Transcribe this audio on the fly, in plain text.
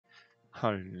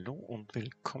Hallo und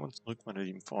willkommen zurück, meine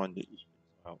lieben Freunde. Ich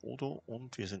bin Odo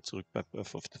und wir sind zurück bei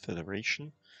Birth of the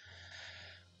Federation.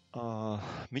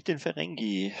 Mit den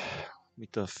Ferengi,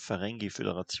 mit der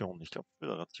Ferengi-Föderation. Ich glaube,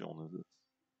 Föderation ist es.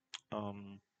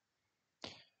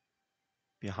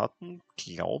 Wir hatten,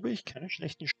 glaube ich, keinen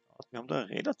schlechten Start. Wir haben da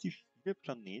relativ viele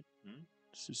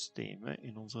Planetensysteme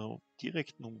in unserer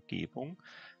direkten Umgebung,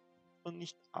 aber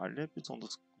nicht alle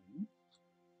besonders gut.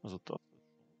 Also das ist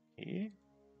okay.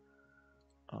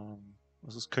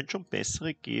 Also es könnte schon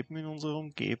bessere geben in unserer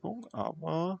Umgebung,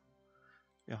 aber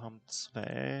wir haben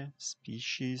 2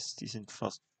 Species, die sind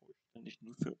fast vollständig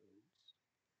nur für uns.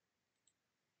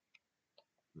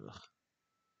 Ach,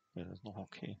 ja, das ist noch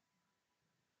okay.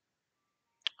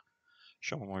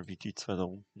 Schauen wir mal, wie die 2 da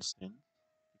unten sind.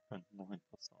 Die könnten noch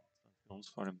interessant sein für uns,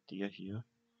 vor allem der hier.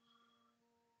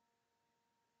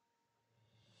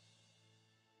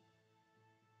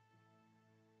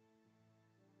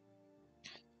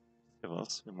 Ja,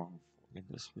 was? Wir machen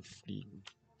folgendes, wir fliegen.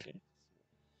 Okay.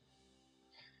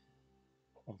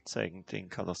 Und zeigen den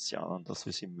Kardassianern, dass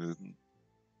wir sie mögen.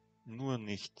 Nur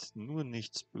nichts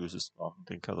Böses machen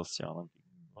den Kardassianern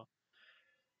gegenüber.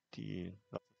 Die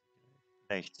lassen sich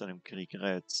leicht zu einem Krieg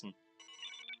reizen.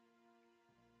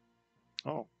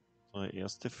 Oh, unsere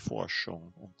erste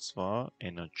Forschung, und zwar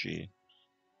Energy.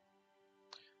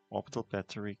 Orbital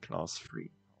Battery Class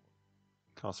 3.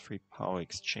 Class 3 Power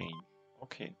Exchange.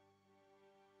 Okay.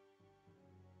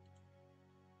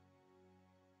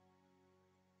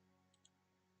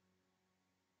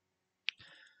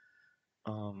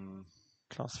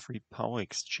 Class 3 Power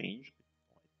Exchange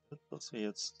bedeutet, dass wir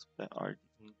jetzt bei all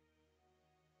diesen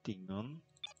Dingern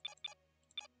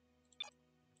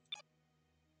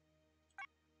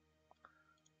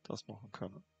das machen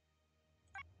können.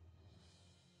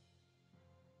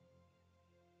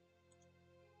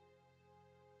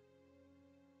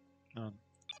 Ja.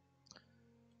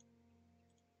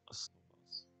 Was ist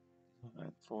sowas? Diese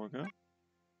Reihenfolge.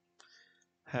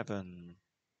 Heaven.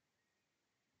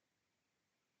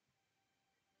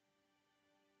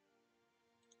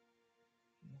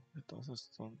 Das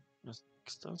ist dann als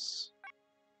nächstes.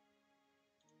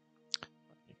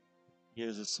 Hier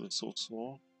ist es sowieso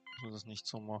so, dass wir das nicht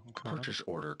so machen können. Purchase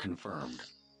order confirmed.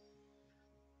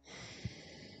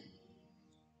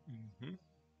 Mhm.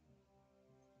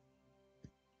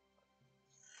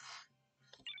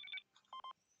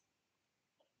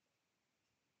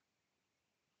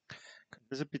 Können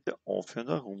Sie bitte aufhören,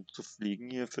 da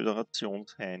rumzufliegen, ihr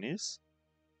Föderationsheinis?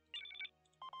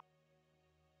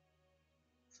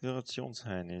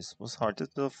 Föderationsheinis, was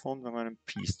haltet ihr davon, wenn wir einen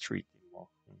Peace Treaty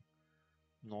machen?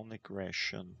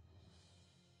 Non-Aggression.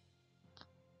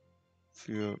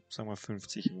 Für, sagen wir,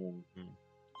 50 Runden.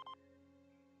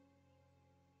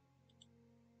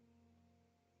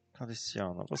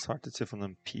 Cardassianer, was haltet ihr von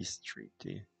einem Peace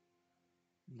Treaty?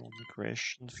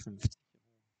 Non-Aggression, 50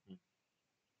 Runden.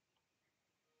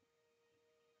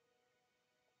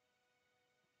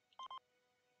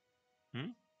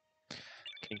 Hm?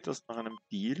 Klingt das nach einem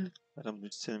Deal? Weil dann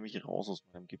müsst ihr nämlich raus aus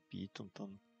meinem Gebiet und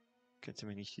dann könnt ihr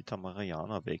mir nicht die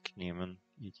Tamarianer wegnehmen,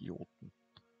 Idioten.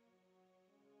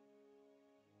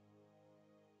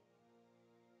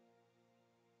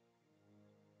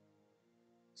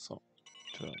 So,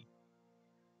 Turn.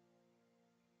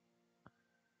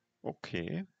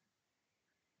 Okay.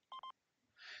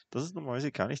 Das ist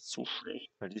normalerweise gar nicht so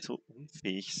schlecht, weil die so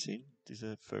unfähig sind,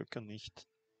 diese Völker nicht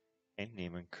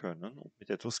einnehmen können. Und mit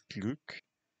etwas Glück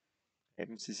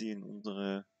heben sie in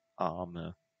unsere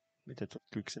Arme. Mit etwas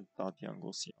Glück sind da die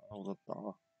Angosianer oder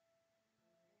da.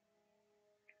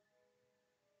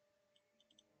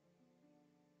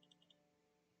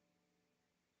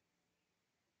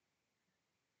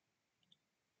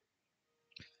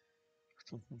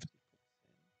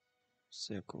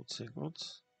 Sehr gut, sehr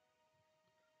gut.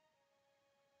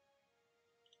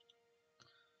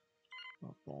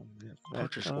 Da bauen wir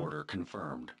Purchase weiter. order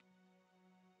confirmed.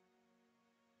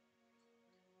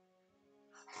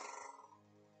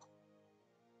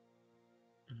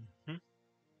 Mhm.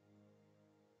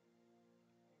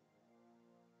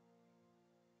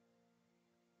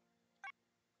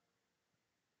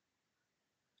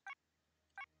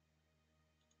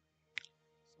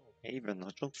 So, Haven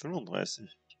hat schon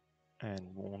 35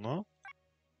 Einwohner.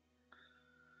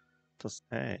 Das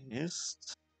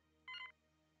heißt,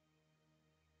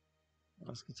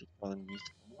 das geht sich gerade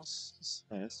nicht aus. Das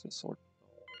heißt, wir sollten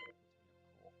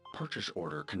Purchase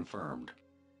order confirmed.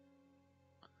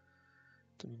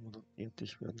 damit wir da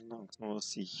fertig werden, langsam aber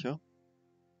sicher.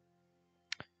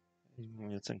 Wir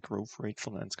haben jetzt ein Growth Rate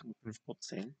von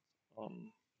 1,5%.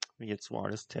 Jetzt, wo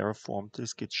alles terraformt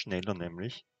ist, geht es schneller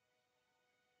nämlich.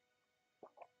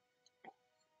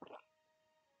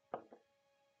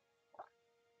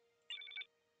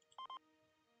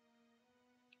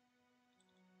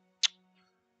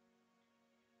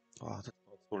 Boah, das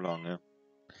dauert so lange.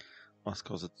 Das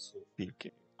kostet so viel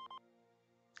Geld.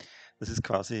 Das ist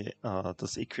quasi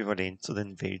das Äquivalent zu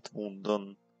den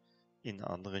Weltwundern in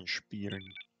anderen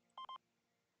Spielen.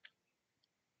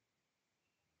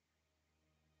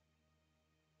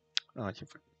 Ich habe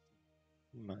vergessen,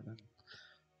 meinen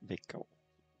Wecker.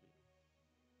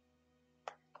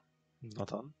 Na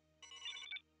dann.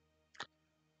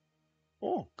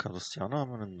 Oh, Cardassianer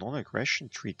haben einen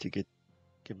Non-Aggression Treaty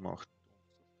gemacht.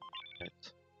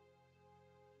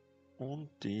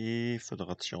 Und die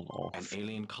Föderation auch. An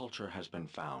alien culture has been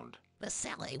found. The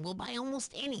Sele will buy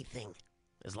almost anything,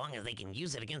 as long as they can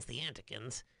use it against the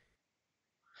Antikins.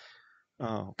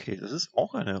 Okay, das ist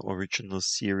auch eine Original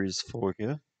Series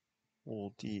Folge,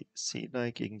 wo die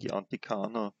Sele gegen die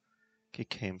Antikaner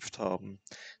gekämpft haben.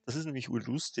 Das ist nämlich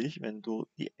urlustig, wenn du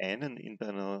die einen in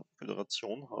deiner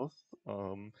Föderation hast,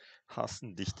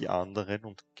 hassen dich die anderen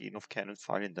und gehen auf keinen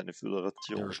Fall in deine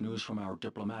Föderation. There's news from our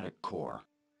diplomatic corps.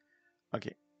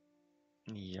 Okay.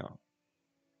 Ja.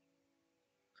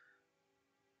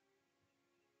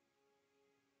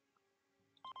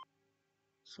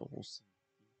 So, wo sind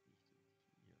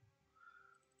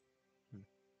die? Hm.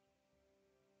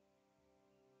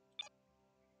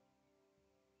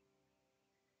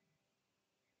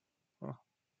 Ah.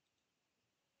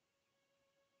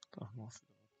 Da haben wir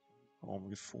Raum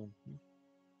gefunden.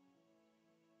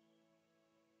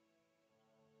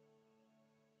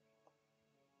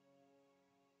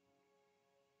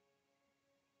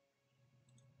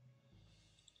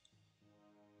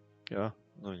 Ja,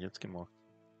 also jetzt gemacht.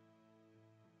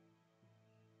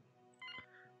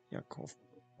 Ja, kaufen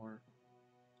wir mal.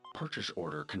 Purchase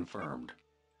order confirmed.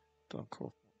 Dann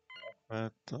kaufen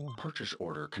wir weiter. Purchase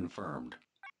order confirmed.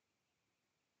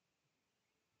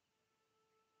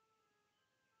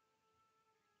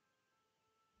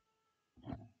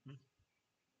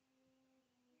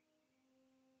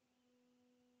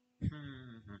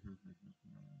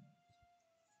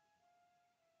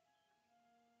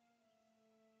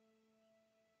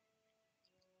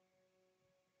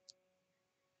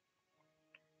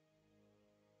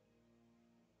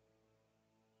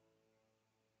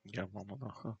 Ja, machen wir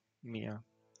nachher mehr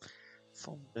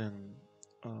von den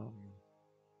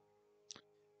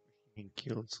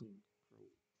Guilds und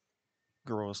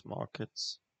Gross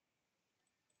Markets.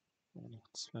 Und noch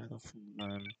 2 davon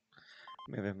rein.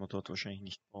 Mehr werden wir dort wahrscheinlich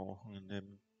nicht brauchen in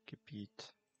dem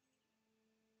Gebiet.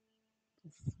 Du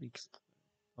fliegst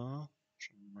da.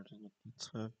 Schauen wir mal, dass wir die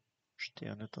 2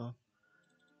 Sterne da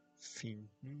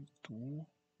finden. Du,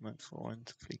 mein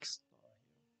Freund, fliegst daher.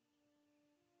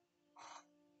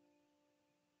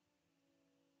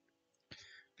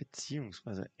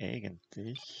 Beziehungsweise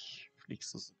eigentlich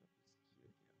fliegst du sogar bis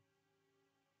hierher.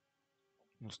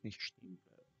 Du musst nicht stehen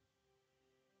bleiben.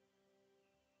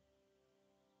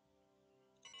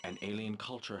 An alien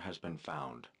culture has been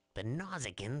found. The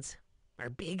Nausicans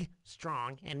are big,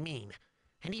 strong, and mean.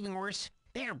 And even worse,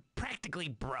 they're practically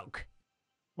broke.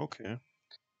 Okay.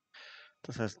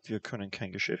 Das heißt, wir können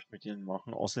kein Geschäft mit ihnen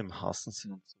machen, außerdem hassen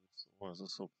sie uns sowieso. Also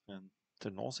so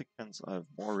the Nausicans are a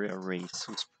warrior race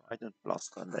whose pride and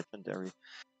bluster are legendary.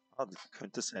 Das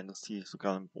könnte sein, dass die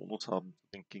sogar einen Bonus haben,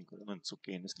 zu den Klingonen zu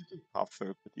gehen. Es gibt ein paar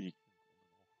Völker, bei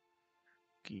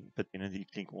denen die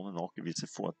Klingonen auch gewisse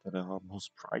Vorteile haben. Whose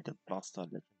pride and bluster are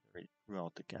legendary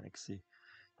throughout the galaxy.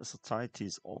 The society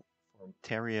is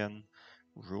authoritarian,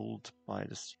 ruled by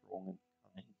the strong and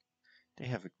cunning. They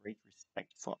have a great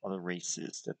respect for other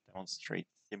races that demonstrate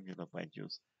similar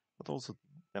values, but also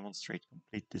demonstrate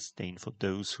complete disdain for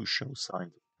those who show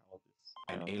signs of cowardice.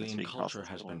 An alien culture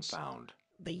has been found.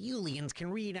 The Yulians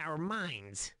can read our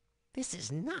minds. This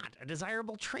is not a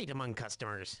desirable trait among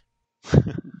customers.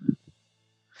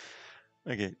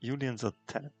 Okay, Julians are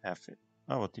telepathic,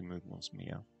 aber die mögen uns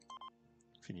mehr.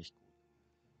 Finde ich gut.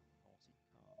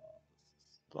 Das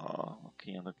ist da,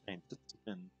 okay, an der Grenze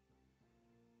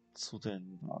zu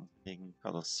den wahnsinnigen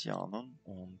Cardassianern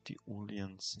und die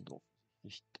Ulians sind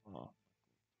offensichtlich da.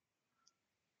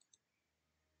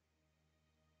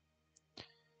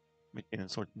 Mit denen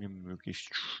sollten wir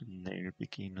möglichst schnell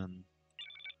beginnen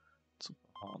zu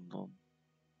behandeln.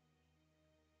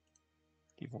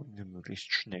 Die wollen wir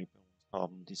möglichst schnell bei uns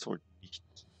haben. Die sollten nicht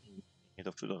in die Menge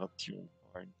der Föderation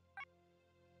fallen.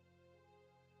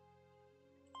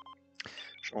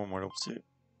 Schauen wir mal, ob sie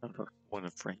einfach so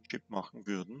eine Friendship machen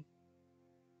würden.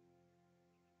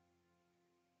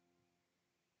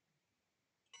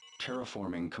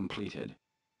 Terraforming completed.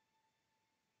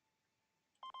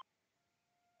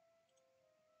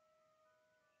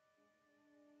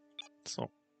 So,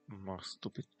 machst du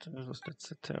bitte das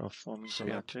letzte Terraforming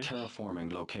Select fertig. terraforming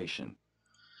location.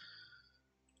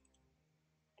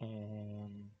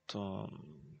 Und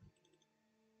dann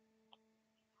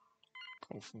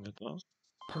kaufen wir das.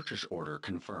 Purchase order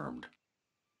confirmed.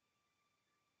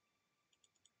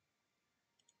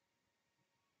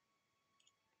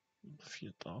 Und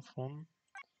 4 davon.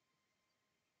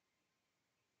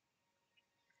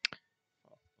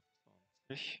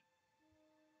 20.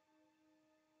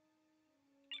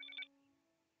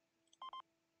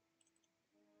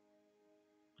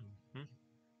 Mhm.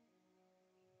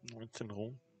 19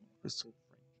 Runden bis zum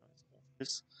Franchise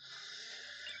Office.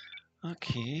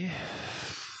 Okay.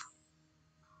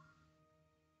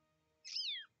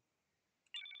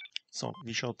 So,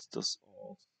 wie schaut das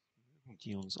aus? Mögen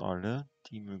die uns alle?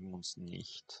 Die mögen uns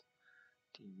nicht.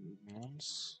 Die mögen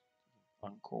uns.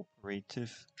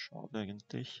 Uncooperative. Schade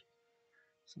eigentlich.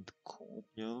 Sind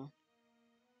cordial.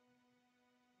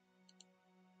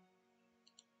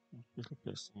 Ein bisschen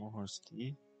besser noch als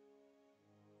die.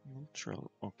 Neutral.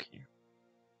 Okay.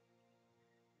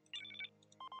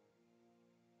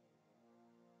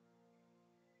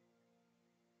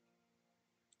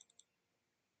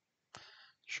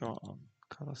 Schau an.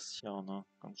 Kardassianer.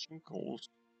 Ganz schön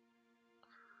groß.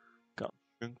 Ganz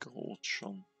schön groß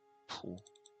schon. Puh.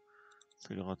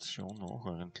 Föderation auch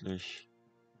eigentlich.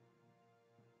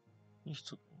 Nicht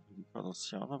so groß wie die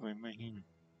Kardassianer, aber immerhin.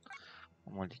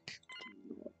 Mal die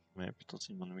Map, da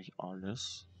sieht man nämlich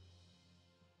alles.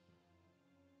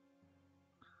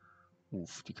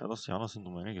 Uff, die Kardassianer sind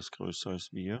um einiges größer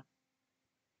als wir.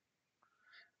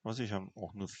 Was ich haben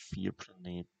auch nur 4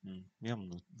 Planeten. Wir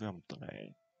haben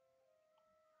 3.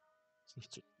 Ist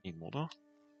nicht so schlimm, oder?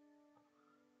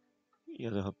 Die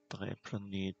Erde hat 3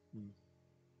 Planeten.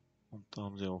 Und da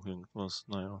haben sie auch irgendwas,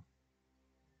 naja.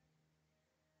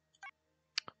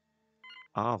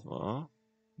 Aber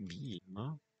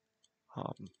wir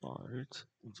haben bald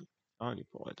unser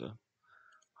Spezialgebäude.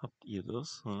 Habt ihr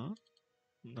das? Hm?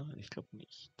 Nein, ich glaube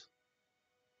nicht.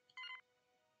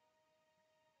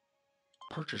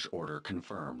 Purchase order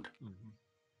confirmed. Mhm.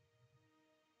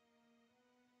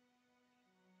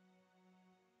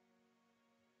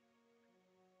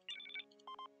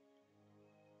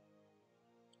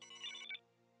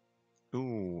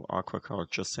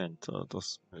 Aquaculture Center,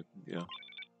 das mögen wir.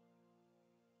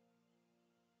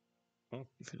 Oh,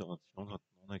 die Föderation hat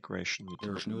Non-Aggression mit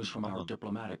There's news from our Ulianern.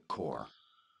 diplomatic corps.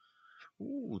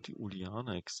 Die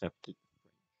Ulianer accepted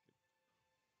friendship.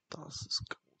 Das ist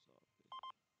großartig.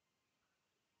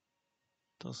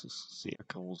 Das ist sehr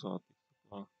großartig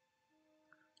sogar.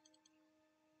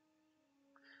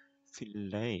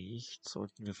 Vielleicht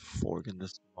sollten wir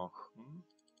Folgendes machen.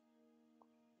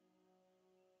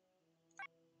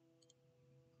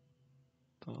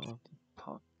 Da die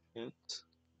Paket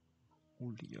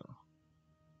Ulia.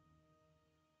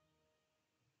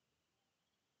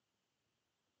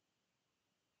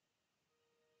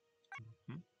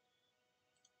 Mhm.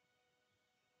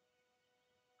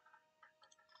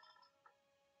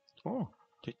 Oh,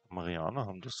 die Marianer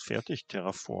haben das fertig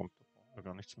terraformt. Da brauchen wir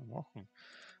gar nichts mehr machen.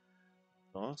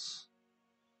 Das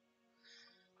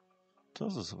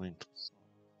ist aber interessant.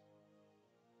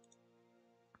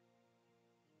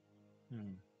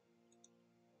 Hm.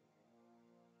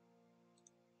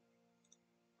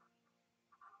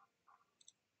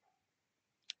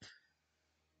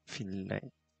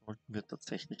 Vielleicht sollten wir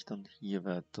tatsächlich dann hier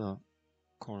weiter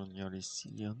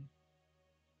kolonialisieren.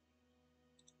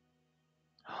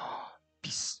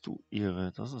 Bist du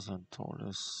irre? Das ist ein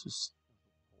tolles System.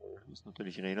 Ist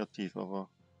natürlich relativ, aber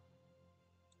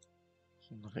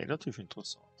ein relativ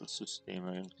interessantes System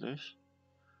eigentlich.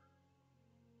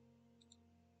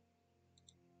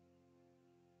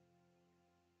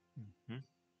 Mhm.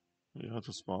 Ja,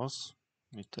 das war's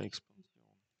mit der Expansion.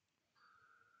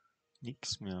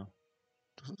 Nix mehr.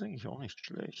 Das ist eigentlich auch nicht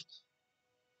schlecht.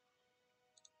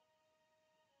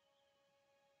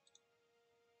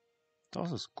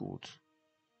 Das ist gut.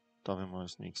 Da werden wir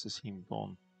als nächstes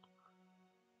hinbauen.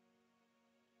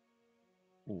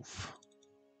 Uff.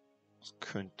 Das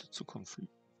könnte zu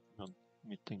Konflikten führen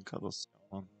mit den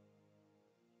Kardassianern.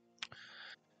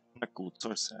 Na gut,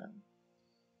 soll sein.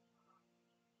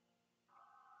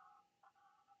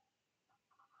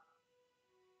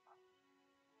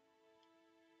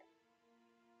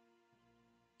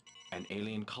 An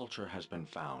alien culture has been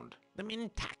found. The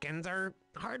Mintakans are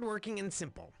hardworking and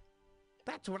simple.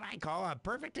 That's what I call a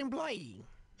perfect employee.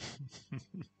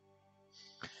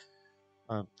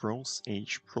 A Bronze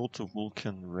Age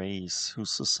proto-Vulcan race whose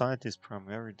society is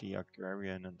primarily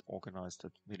agrarian and organized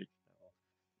at village level.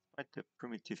 Despite their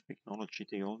primitive technology,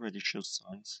 they already show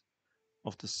signs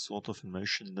of the sort of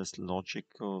emotionless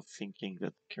logical thinking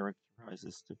that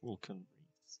characterizes the Vulcan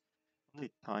race.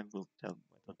 Only time will tell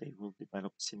They will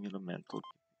develop similar mental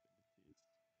capabilities.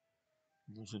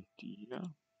 Wo sind die?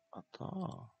 Ah,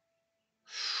 da.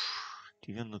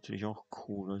 Die wären natürlich auch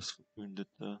cool als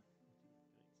Verbündete.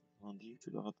 An die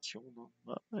Föderation.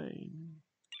 Nein.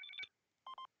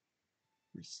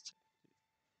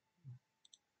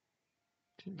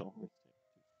 Klingt auch nicht.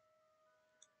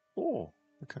 Oh,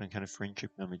 wir können keine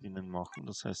Friendship mehr mit ihnen machen.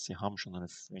 Das heißt, sie haben schon eine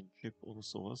Friendship oder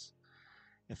sowas.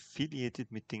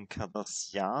 Affiliated mit den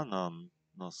Cardassianern.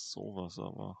 Na, sowas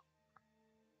aber.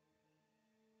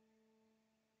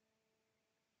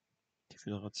 Die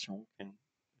Föderation kennt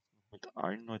mit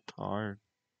allen neutral,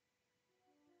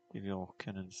 die wir auch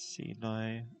kennen.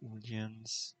 Selai,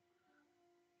 Uliens.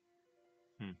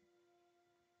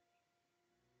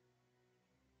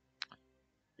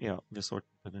 Ja, wir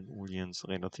sollten bei den Uliens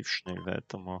relativ schnell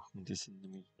weitermachen. Die sind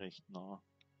nämlich recht nah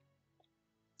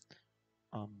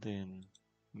an den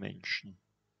Menschen.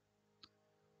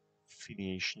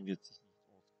 Affiliation wird sich nicht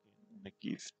ausgehen. Ohne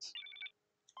Gift.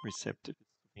 Receptive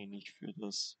ist zu wenig für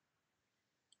das.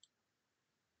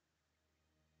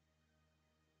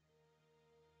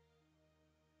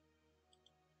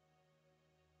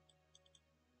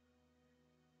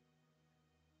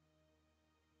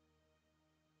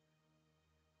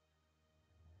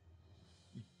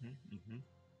 Mhm.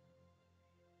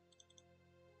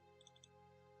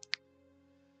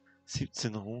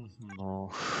 17 Runden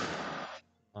noch.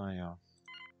 Naja.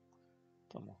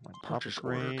 Dann machen wir ein Purchase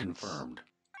order Upgrade. confirmed.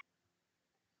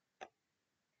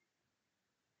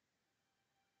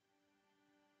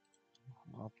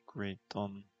 Upgrade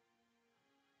dann.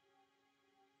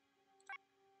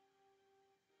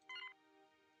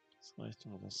 Das reicht,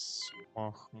 wenn wir das so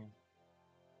machen.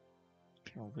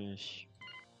 Glaube ich.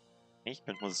 Ich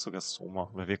könnte man das sogar so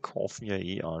machen, weil wir kaufen ja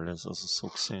eh alles, also so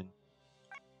gesehen.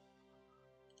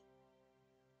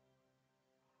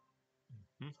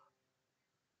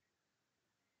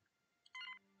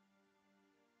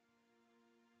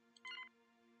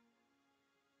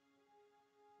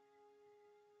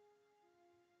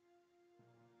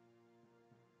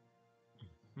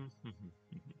 Mhm.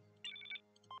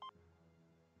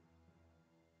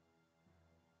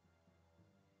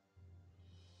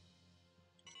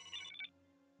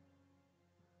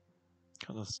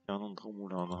 Cardassianer und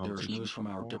Romulaner haben There's sich news from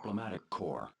our auch diplomatic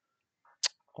corps.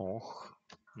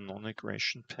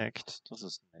 Non-Aggression Pact. Das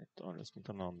ist nett, alles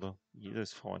miteinander. Jeder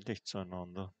ist freundlich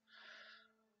zueinander.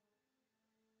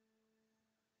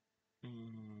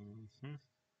 Mhm.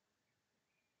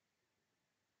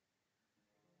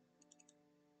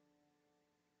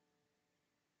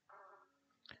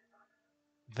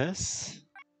 Was?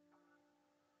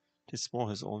 This war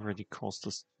has already cost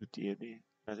us too dearly.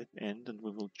 Let it end and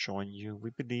we will join you.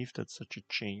 We believe that such a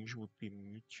change would be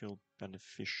mutually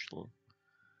beneficial.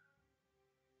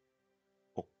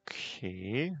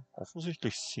 Okay,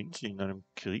 offensichtlich sind sie in einem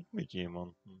Krieg mit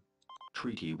jemandem.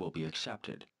 Treaty will be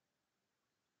accepted.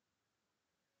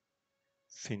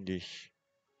 Finde ich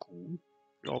gut,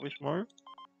 glaube ich mal.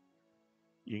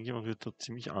 Irgendjemand wird da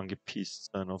ziemlich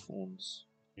angepisst sein auf uns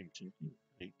im Krieg.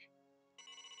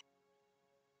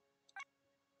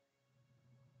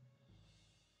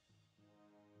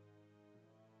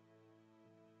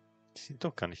 Die sind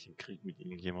doch gar nicht im Krieg mit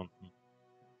irgendjemandem.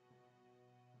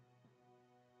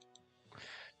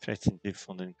 Vielleicht sind die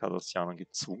von den Cardassianern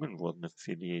gezwungen worden,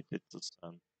 affiliated zu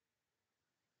sein.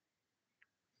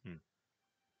 Mhm.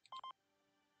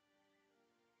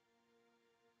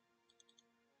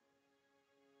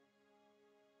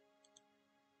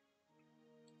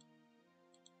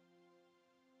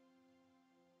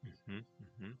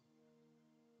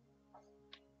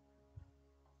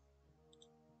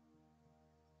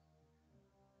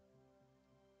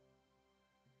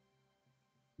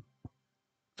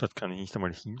 Dort kann ich nicht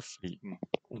einmal hinfliegen,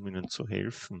 um ihnen zu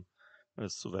helfen, weil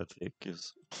es so weit weg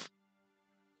ist.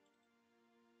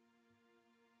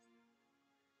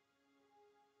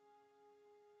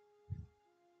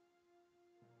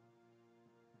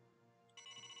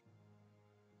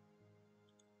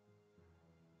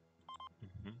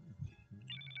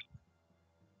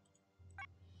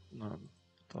 Nein,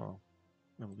 da.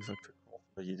 Wir haben gesagt, wir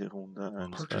kaufen da jede Runde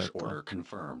eins Purchase weiter. order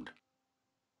confirmed.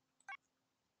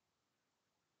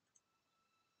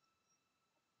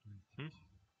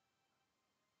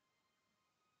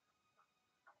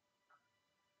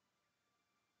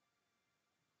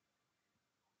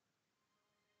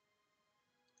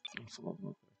 So,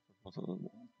 was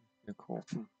wir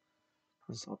kaufen.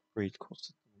 Das Upgrade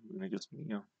kostet einiges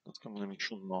mehr. Das kann man nämlich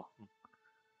schon machen.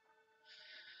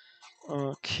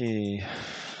 Okay.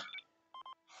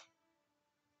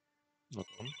 Na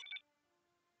dann.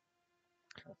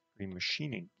 Class 3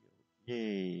 Machining Guild.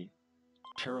 Yay.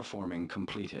 Terraforming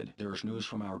completed. There is news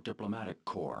from our diplomatic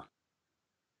corps.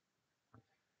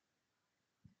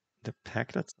 The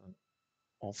packlets are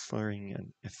offering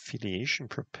an affiliation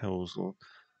proposal.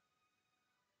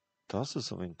 Das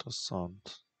ist aber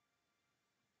interessant.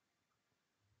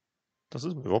 Das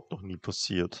ist mir überhaupt noch nie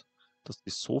passiert, dass die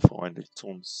so freundlich zu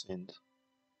uns sind.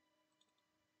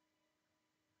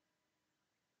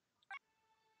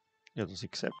 Ja, das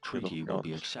Accept wird Treaty doch will be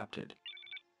grad. accepted.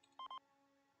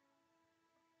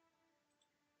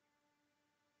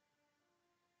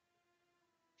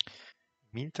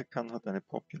 Mintakaner hat eine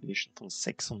Population von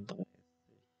 36.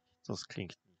 Das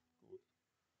klingt nicht gut.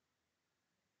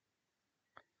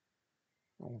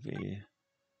 Oh weh.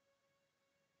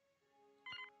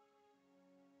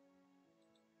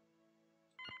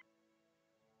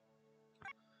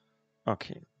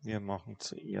 Okay, wir machen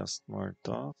zuerst mal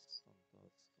das und das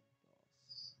und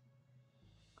das.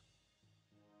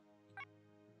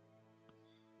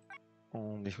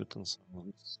 Und ich würde dann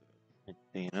sagen, mit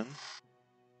denen.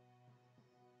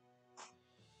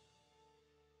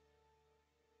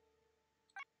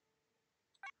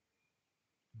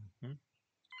 Mhm.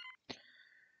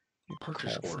 Wir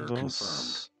Purchase kaufen order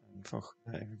das einfach,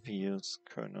 weil wir es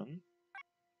können.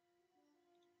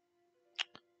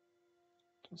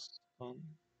 Das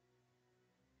dann.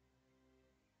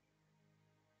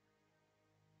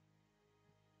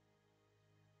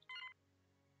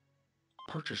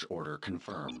 Purchase order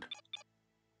confirmed.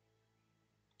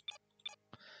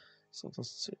 So,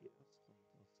 das zuerst und das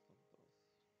dann das.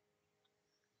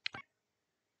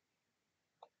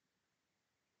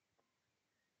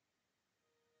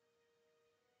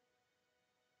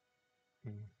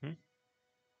 Mhm.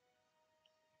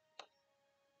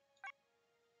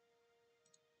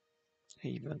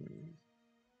 Haven.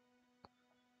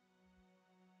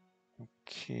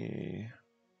 Okay.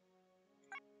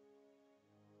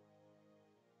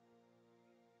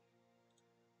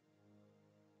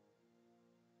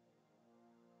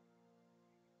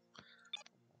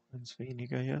 Eins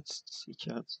weniger jetzt,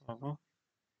 sicherheitshalber.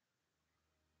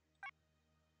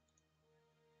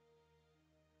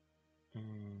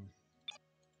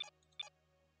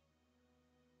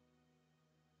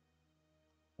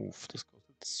 Uff, das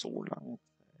kostet so lange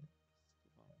Zeit.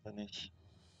 Wahnsinnig.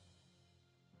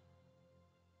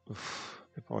 Uff,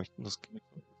 wir bräuchten das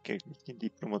Geld nicht in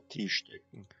Diplomatie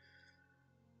stecken.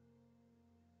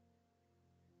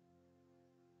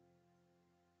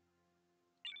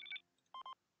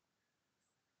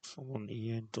 Sondern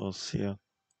eher in das hier.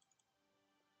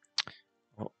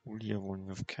 Aber Ulia wollen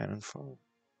wir auf keinen Fall.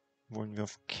 Wollen wir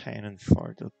auf keinen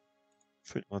Fall der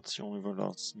Föderation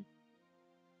überlassen.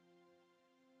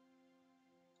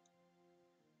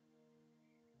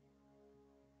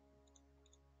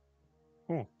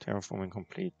 Oh, Terraforming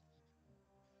Complete.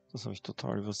 Das habe ich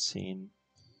total übersehen.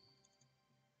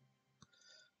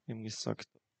 Wir haben gesagt,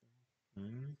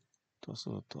 das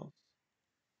oder das.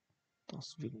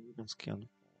 Das würden wir ganz gern bauen.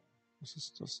 Was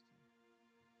ist das?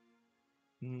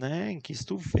 Nein, gehst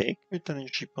du weg mit deinen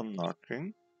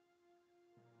Schippernackeln?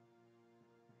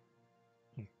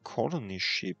 Ein Colony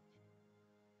Ship.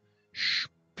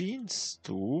 Spinnst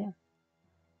du?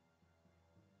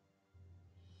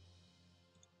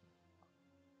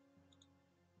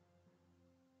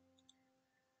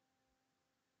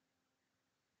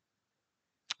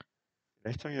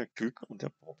 Vielleicht habe ich ja Glück und er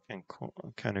baut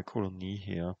keine Kolonie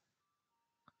her,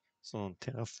 sondern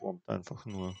terraformt einfach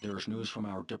nur. There is news from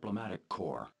our diplomatic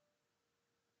corps.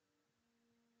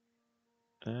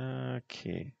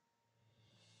 Okay.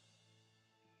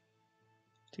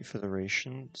 Die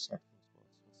Federation sagt uns was.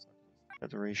 Was sagt uns die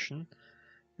Federation?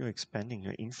 You're expanding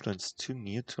your influence too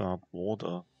near to our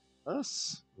border.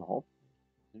 Was? Überhaupt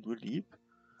nicht. Nur lieb.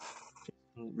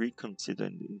 Reconsider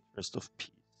in the interest of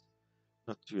peace.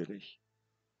 Natürlich.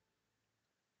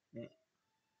 Wenn ihr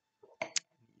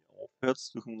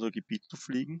aufhört, durch unser Gebiet zu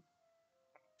fliegen,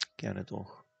 gerne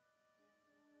doch.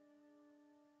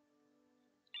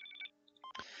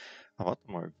 Aber warte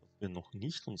mal, was wir noch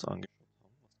nicht uns angeschaut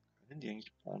haben, was können die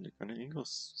eigentlich bauen? Die können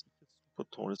irgendwas sicher super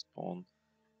Tolles bauen.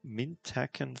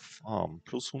 Mintakaner Farm,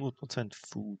 plus 100%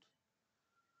 Food.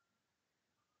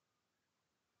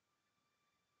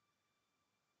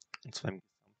 Und zwar im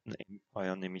gesamten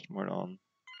Empire, nehme ich mal an.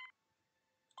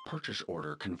 Purchase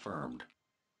order confirmed.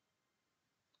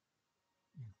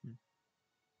 Mhm.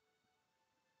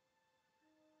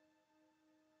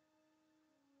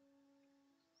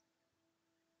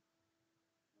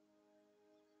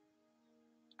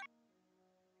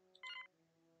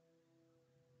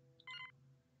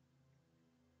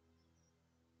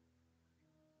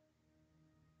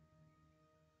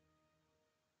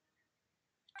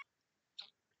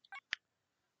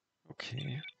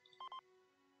 Okay.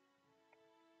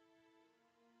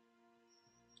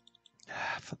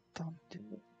 Ah, verdammt,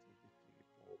 den wird tatsächlich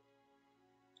gebaut.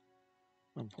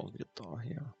 Dann bauen wir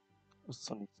daher. Das ist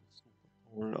zwar nicht so super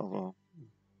toll, aber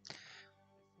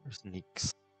ist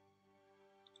nix.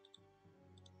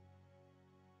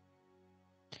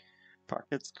 Fuck,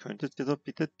 jetzt könntet ihr da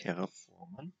bitte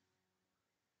terraformen.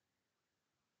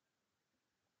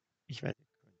 Ich weiß, ihr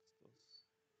könnt das.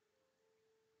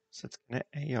 Das ist jetzt keine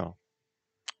Eier.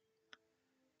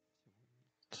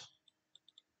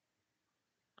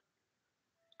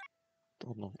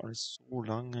 Dauert noch alles so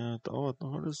lange. Dauert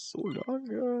noch alles so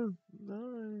lange.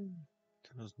 Nein. Ich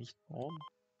kann das nicht bauen.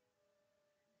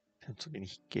 Wir haben zu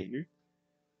wenig Geld.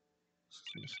 Das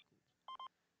ist nicht gut.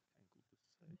 Kein gutes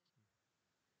Zeichen.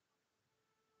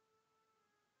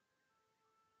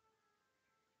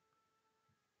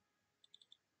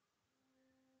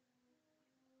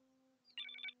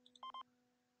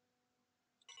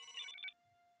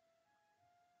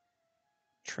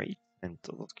 Trade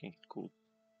Center, das klingt gut.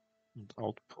 Und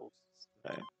Outposts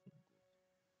 3.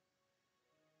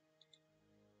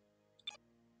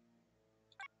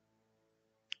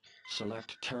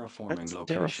 Select terraforming Let's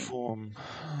location. terraform.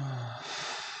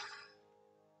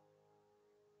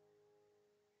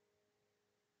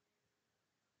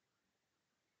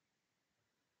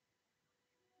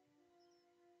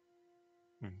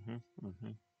 Mhm,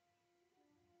 mhm.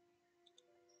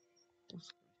 Das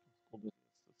ist ganz gut als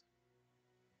erstes.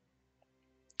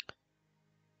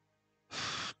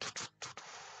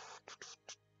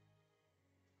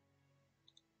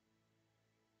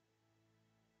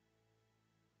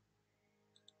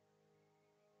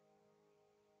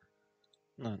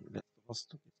 Nein, weißt du was,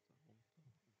 du gehst da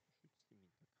runter und beschützt die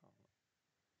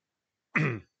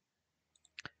Mintakaner.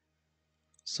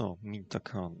 So,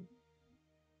 Mintakaner.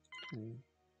 Du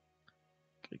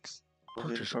kriegst auf jeden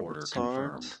Purchase Fall order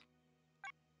bezahlt. confirmed.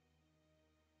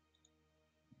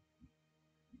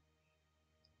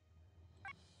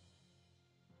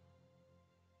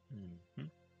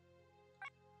 Mhm.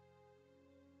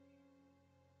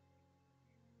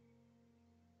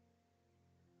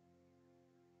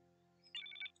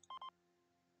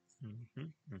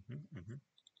 Mhm, mhm, mhm.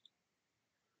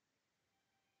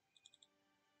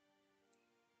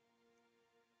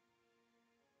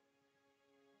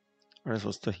 Alles,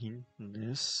 was da hinten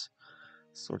ist,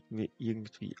 sollten wir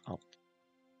irgendwie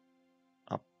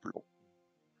abblocken.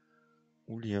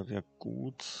 Ulia wäre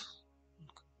gut.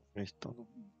 Vielleicht da noch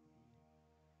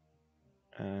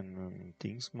einen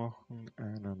Dings machen,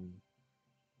 einen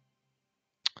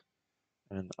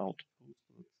Outpost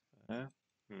oder zwei.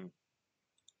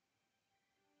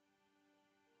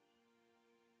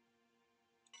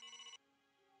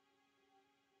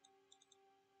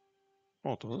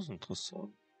 Oh, das ist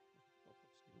interessant.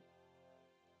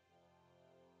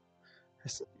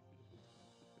 Heißt das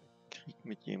Krieg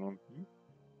mit jemandem?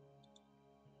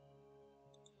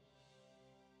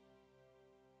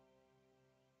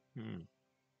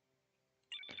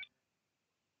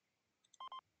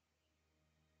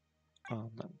 Ah,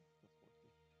 nein.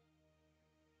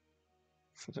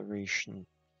 Federation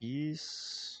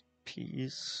Peace.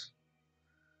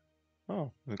 Ah,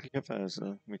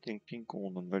 möglicherweise mit den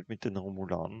Klingonen, weil mit den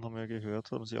Romulanen haben wir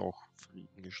gehört, haben sie auch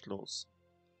Frieden geschlossen.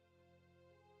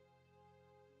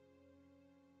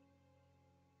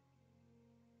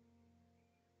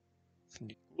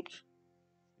 Finde ich gut.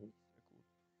 Finde ich sehr gut.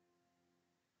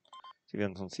 Sie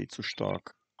werden sonst eh zu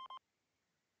stark.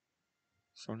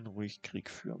 Sollen ruhig Krieg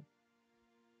führen.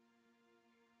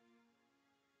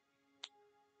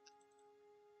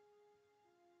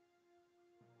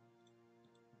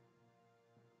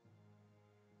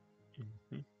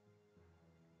 Mhm.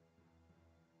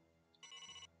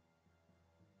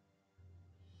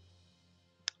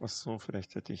 Achso,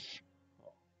 vielleicht hätte ich.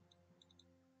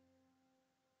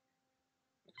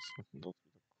 Was hat denn dort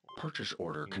wieder Purchase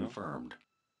order Ja. confirmed.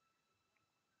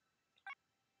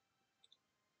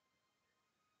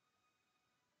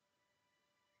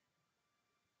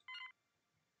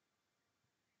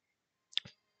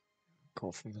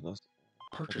 Kaufen wir das.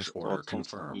 Purchase Das order dauert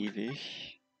sonst confirmed.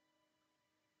 ewig.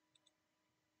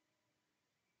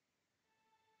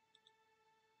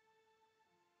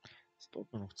 Das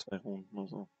dauert nur noch 2 Runden,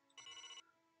 also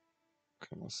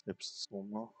können wir es selbst so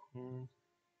machen.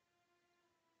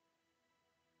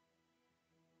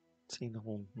 10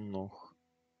 Runden noch.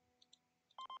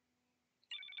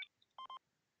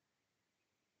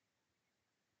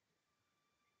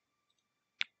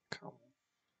 Kaum.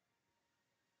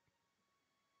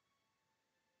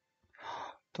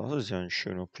 Das ist ja ein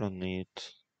schöner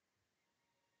Planet.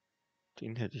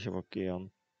 Den hätte ich aber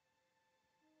gern.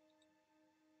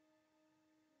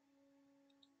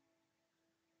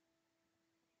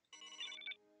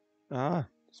 Ah,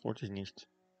 das wollte ich nicht.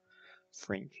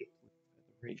 Friendship with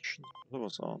Federation. Oder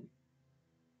was an?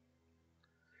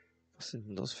 Was sind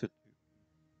denn das für Typen?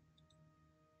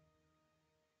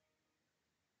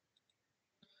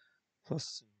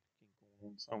 Was sind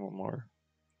Klingonen? Sagen wir mal.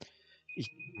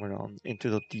 Ich nehme mal an,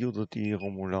 entweder die oder die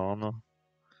Romulaner.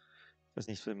 Ich weiß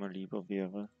nicht, wer mir lieber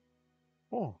wäre.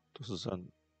 Oh, das ist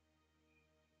ein...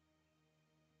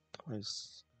 Da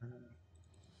ist...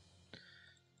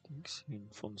 Dings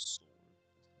hin von Sol.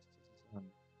 Das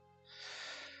ist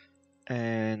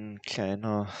ein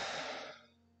kleiner...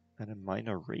 Eine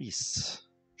Minor Race.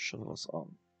 Schau was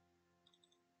an.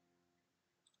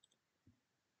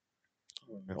 Da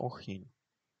wollen wir auch hin.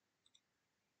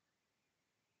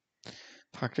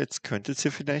 Frag jetzt, könntet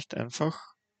ihr vielleicht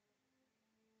einfach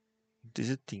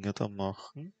diese Dinger da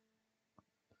machen?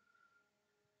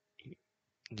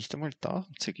 Nicht einmal da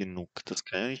habt ihr genug. Das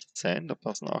kann ja nicht sein. Da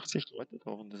passen 80 Leute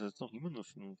drauf und das ist noch immer nur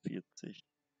 45.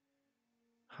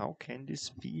 How can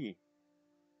this be?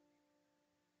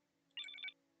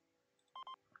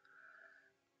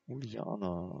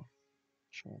 Uliana.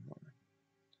 Schauen wir mal.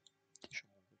 Die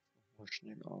schauen wir jetzt nochmal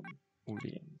schnell an.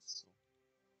 Uliens.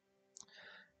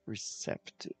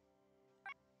 Receptive.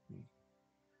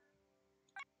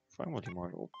 Fragen wir die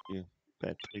mal, ob die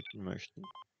beitreten möchten.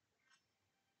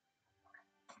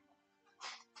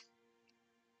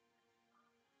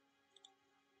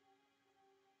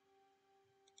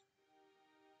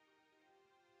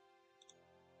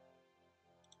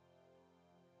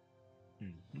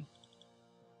 Mhm.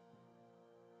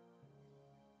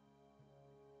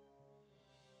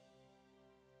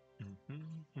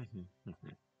 Mhm. Mhm.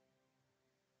 Mhm.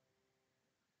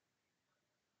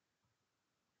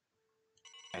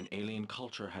 An alien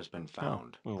culture has been Ah,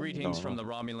 found. Greetings from the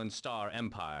Romulaner. Romulan Star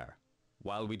Empire.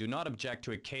 While we do not object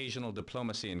to occasional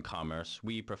diplomacy and commerce,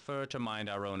 we prefer to mind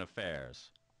our own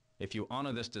affairs. If you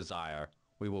honor this desire,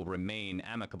 we will remain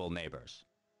amicable neighbors.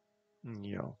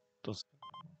 Ja, das.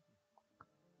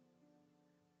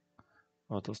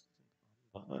 Aber das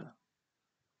sind andere.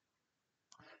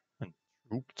 Ein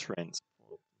Troop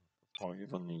Transport. Das brauche ich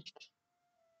aber nicht.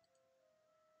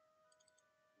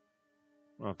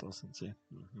 Ah, da sind sie.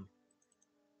 Mhm.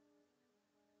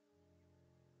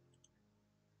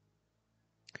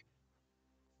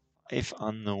 5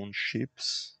 unknown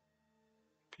ships.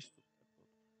 Bist du deppert?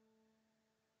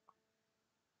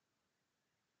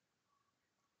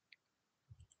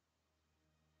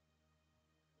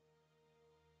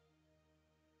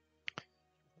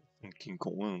 Sind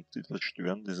Klingonen und die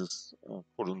zerstören dieses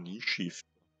Kolonieschiff.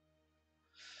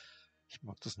 Ich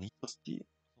mag das nicht, dass die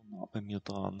so nah bei mir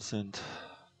dran sind.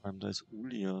 Vor allem da ist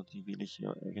Ulia, die will ich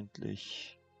ja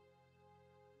eigentlich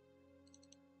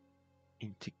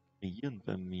integrieren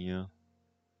bei mir.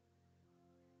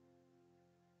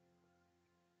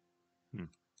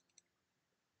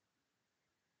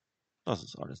 Das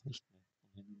ist alles nicht nett von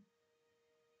ihnen.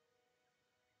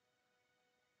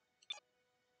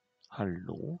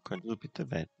 Hallo, könnt ihr bitte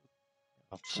weiter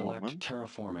Select terraformen?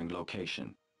 terraforming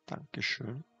location.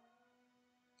 Dankeschön.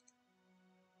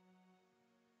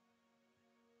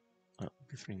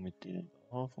 Wir fliegen mit denen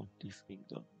auf und die fliegen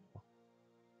dann.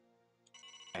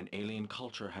 An alien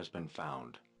culture has been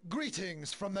found.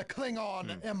 Greetings from the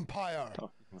Klingon Empire.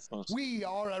 Dachte ich mir fast. We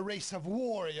are a race of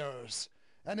warriors,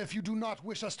 and if you do not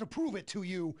wish us to prove it to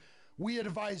you, we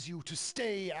advise you to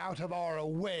stay out of our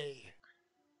way.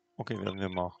 Okay, werden wir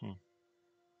machen.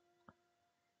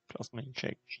 Plasma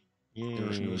Injection.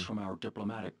 There's news Yay. from our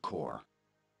diplomatic corps.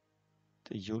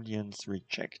 The Julians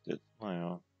rejected.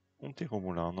 Naja. Und die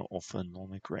Romulaner offer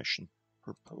non-aggression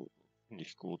proposal. Finde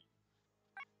ich gut.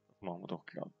 Das machen wir doch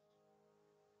klar.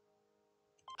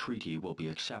 Treaty will be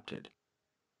accepted.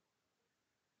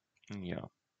 Ja.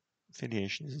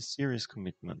 Affiliation is a serious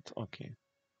commitment. Okay.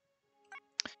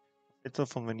 Jetzt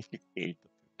davon, wenn ich viel Geld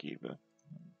dafür gebe.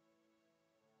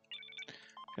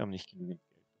 Wir haben nicht genügend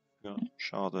Geld dafür.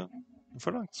 Schade. Ihr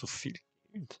verlangt so viel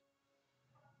Geld.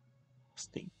 Was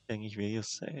denkt ihr eigentlich, wer ihr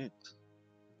seid?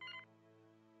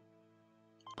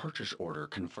 Purchase order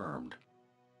confirmed.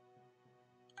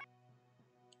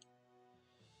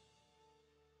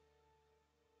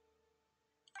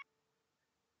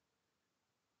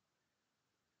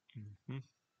 Mhm.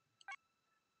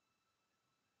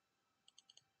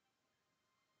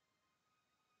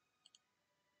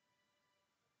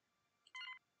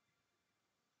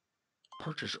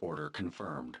 Purchase order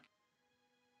confirmed.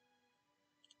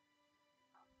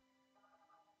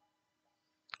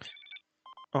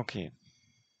 Okay.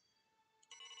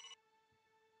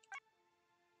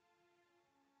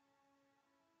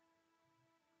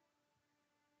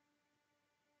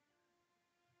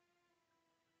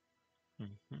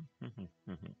 Mhm.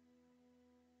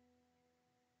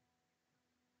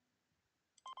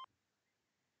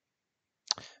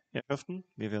 Herrschaften,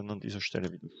 wir werden an dieser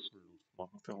Stelle wieder Schluss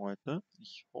machen für heute.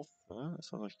 Ich hoffe,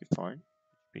 es hat euch gefallen.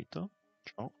 Bis später.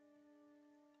 Ciao.